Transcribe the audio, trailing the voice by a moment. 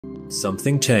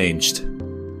something changed.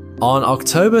 On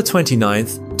October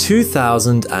 29th,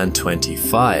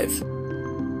 2025,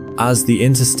 as the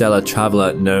interstellar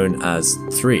traveler known as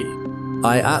 3,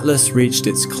 I-Atlas reached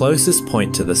its closest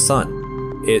point to the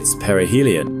Sun, its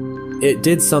perihelion. It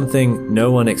did something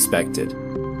no one expected.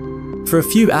 For a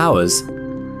few hours,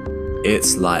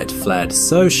 its light flared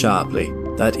so sharply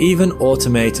that even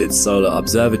automated solar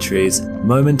observatories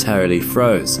momentarily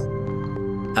froze.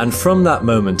 And from that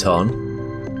moment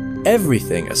on,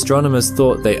 everything astronomers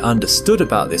thought they understood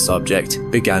about this object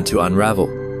began to unravel.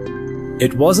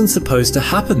 It wasn't supposed to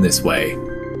happen this way.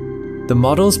 The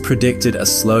models predicted a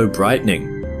slow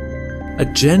brightening, a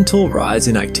gentle rise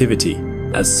in activity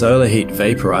as solar heat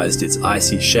vaporized its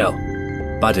icy shell.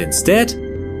 But instead,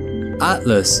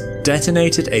 Atlas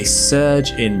detonated a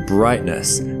surge in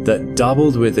brightness that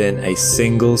doubled within a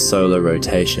single solar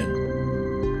rotation.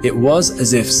 It was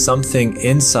as if something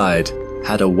inside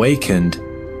had awakened.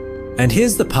 And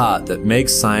here's the part that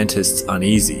makes scientists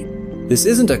uneasy. This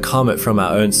isn't a comet from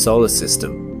our own solar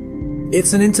system.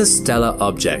 It's an interstellar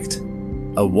object,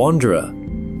 a wanderer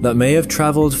that may have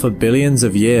traveled for billions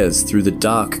of years through the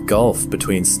dark gulf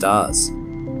between stars.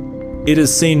 It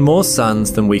has seen more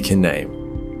suns than we can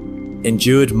name,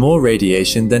 endured more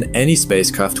radiation than any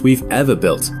spacecraft we've ever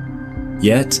built.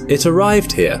 Yet it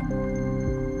arrived here,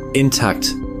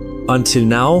 intact until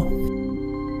now.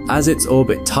 As its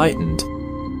orbit tightened,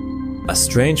 a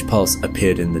strange pulse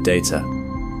appeared in the data,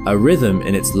 a rhythm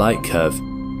in its light curve,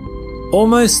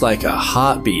 almost like a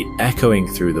heartbeat echoing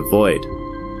through the void.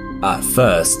 At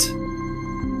first,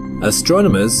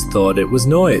 astronomers thought it was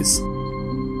noise,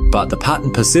 but the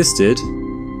pattern persisted,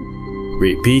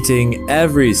 repeating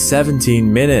every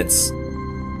 17 minutes.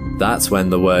 That's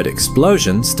when the word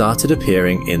explosion started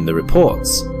appearing in the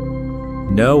reports.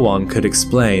 No one could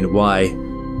explain why.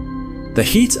 The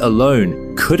heat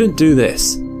alone couldn't do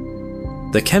this.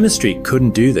 The chemistry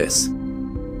couldn't do this.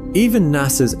 Even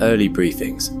NASA's early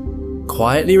briefings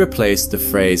quietly replaced the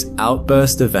phrase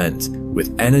outburst event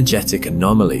with energetic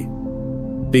anomaly.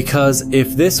 Because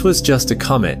if this was just a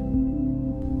comet,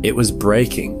 it was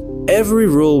breaking every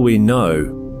rule we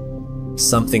know.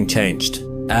 Something changed,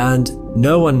 and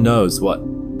no one knows what.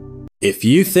 If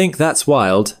you think that's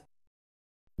wild,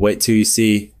 wait till you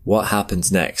see what happens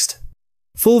next.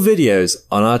 Full videos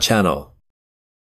on our channel.